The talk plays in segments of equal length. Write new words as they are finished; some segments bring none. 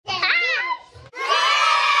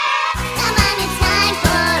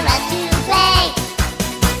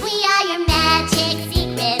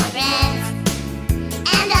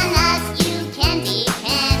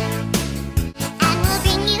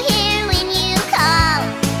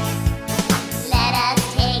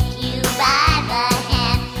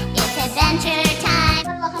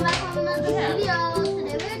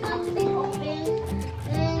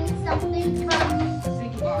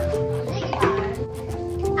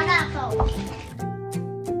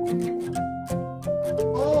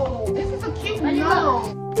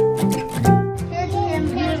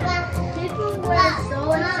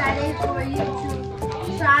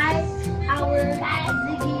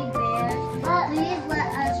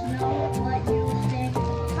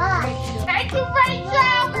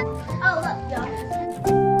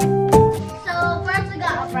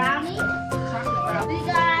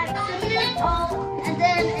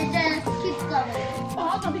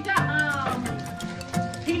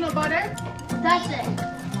That's it.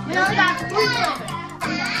 We only got 3 flavors.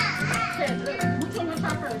 Okay, which one you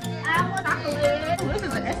try first? I want chocolate. Oh, this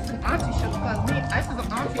is an Essence auntie sugar because me, Essence of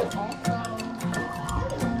auntie also.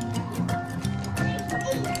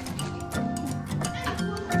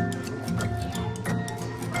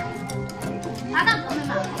 I got gum in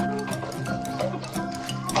my mouth.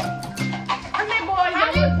 Okay, boys. I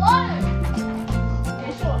need water.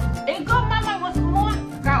 Yeah, sure. It's good, Mama. What's more?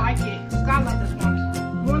 Scott like it. Scott like this one.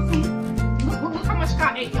 You want some? Look how much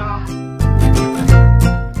Scott ate, y'all.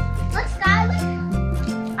 Look, Skylar.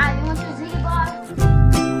 Alright, you want your Ziggy Bars?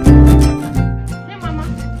 Here, Mama.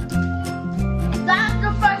 That's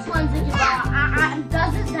the first one, Ziggy Bar.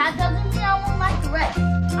 That doesn't mean I won't like the rest.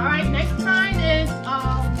 All right, next time is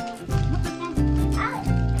what's this one?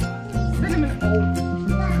 Cinnamon roll.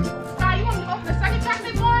 Scott, you want me to open the second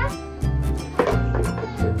chocolate bar?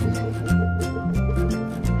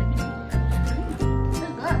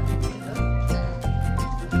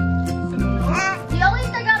 The only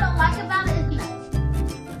thing I don't like about it is nuts.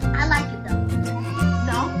 I like it though.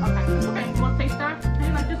 No? Okay. Okay, you want to taste that? How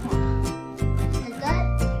you like this one? It's good.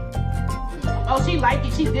 Oh, she liked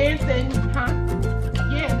it. She dancing, huh?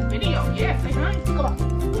 Yeah, the video. Yeah, say hi. Come on.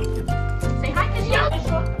 Say hi, cause y'all.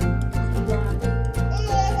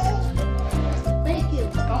 Thank you.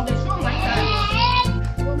 Oh, they sure like that.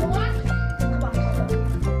 One more? Come on.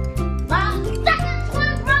 My second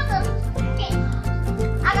twin brother.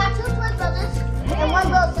 I got 2 twin brothers and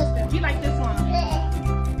 1 little sister. You like this one?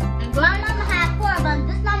 And my mama had 4 of them.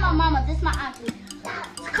 This is not my mama, this is my auntie.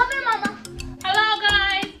 Come here, mama. Hello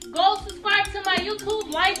guys, go subscribe to my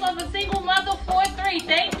YouTube, Life of a Single Mother 43.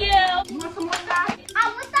 Thank you. You want some more, Scott?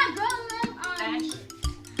 What's that girl name? Ash.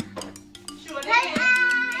 Sure Hey, did.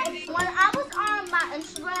 Ash. When I was on my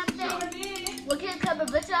Instagram thing, looking at cover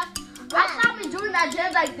picture, I saw me doing that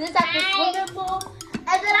dance like this at the swimming pool.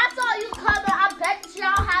 And then I saw you come and I bet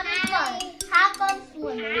y'all having fun. Have fun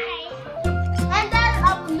swimming. And then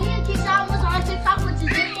me and Keisha was on TikTok with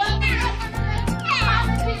Ziggy Bars.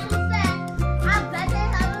 Comment people said, I bet they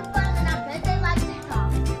having fun and I bet they like TikTok.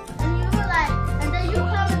 And you were like, and then you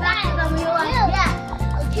coming back to them and you were like, yeah,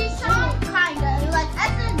 Keisha kinda. And you're like,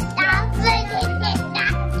 Essence, stop singing.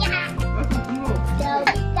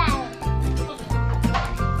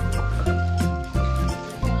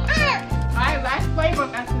 Alright, last flavor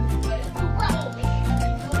of Essence.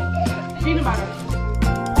 Peanut butter.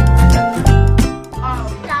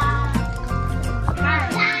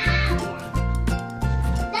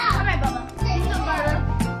 Peanut butter.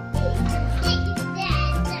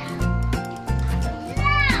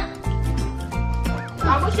 I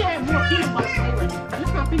wish you had more peanut butter flavor.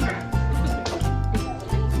 This not peanut butter.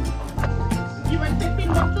 You ready to take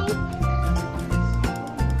peanut butter too?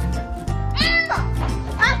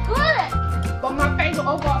 I'm good. But my favorite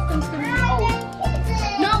overall still cinnamon roll.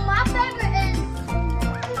 No, my favorite is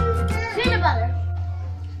peanut butter.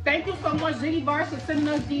 Thank you so much, Ziggy Bars, for sending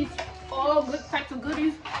us these all good types of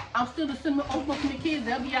goodies. I'm still the cinnamon oatmeal from the kids.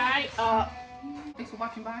 They'll be alright. Thanks for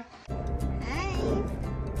watching. Bye. Bye.